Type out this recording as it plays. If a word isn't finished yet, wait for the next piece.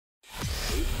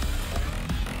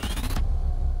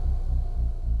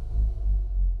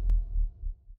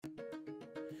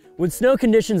When snow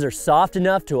conditions are soft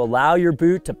enough to allow your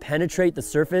boot to penetrate the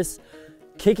surface,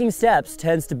 kicking steps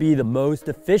tends to be the most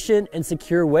efficient and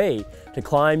secure way to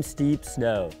climb steep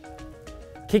snow.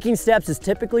 Kicking steps is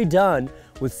typically done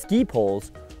with ski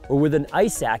poles or with an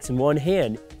ice axe in one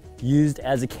hand used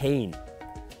as a cane.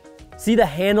 See the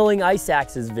handling ice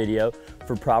axes video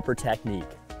for proper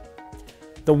technique.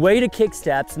 The way to kick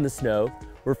steps in the snow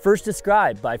were first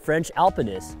described by French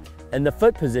alpinists, and the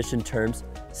foot position terms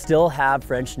still have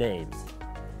French names.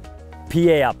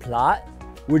 Pied à plat,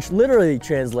 which literally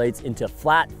translates into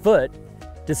flat foot,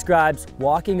 describes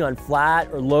walking on flat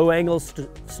or low angle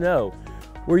snow,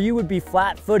 where you would be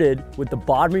flat-footed with the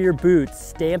bottom of your boot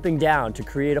stamping down to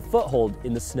create a foothold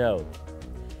in the snow.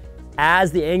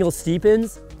 As the angle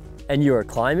steepens and you are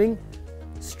climbing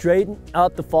straight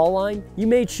up the fall line, you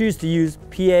may choose to use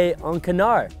pied en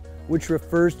canard, which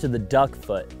refers to the duck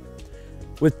foot.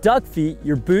 With duck feet,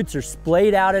 your boots are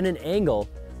splayed out at an angle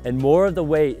and more of the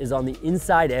weight is on the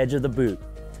inside edge of the boot.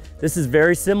 This is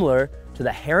very similar to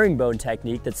the herringbone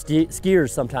technique that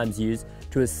skiers sometimes use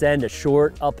to ascend a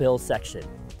short uphill section.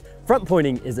 Front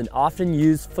pointing is an often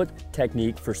used foot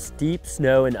technique for steep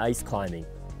snow and ice climbing.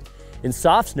 In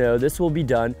soft snow, this will be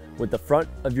done with the front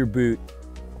of your boot,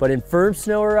 but in firm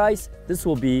snow or ice, this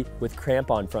will be with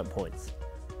cramp-on front points.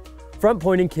 Front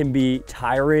pointing can be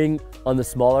tiring on the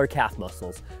smaller calf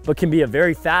muscles, but can be a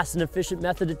very fast and efficient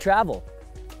method to travel.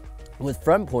 With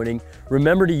front pointing,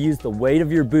 remember to use the weight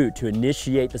of your boot to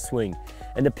initiate the swing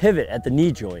and to pivot at the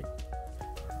knee joint.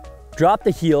 Drop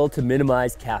the heel to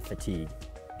minimize calf fatigue.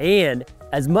 And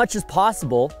as much as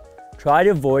possible, try to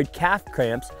avoid calf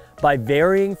cramps by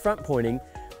varying front pointing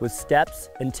with steps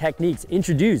and techniques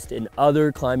introduced in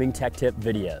other climbing tech tip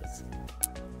videos.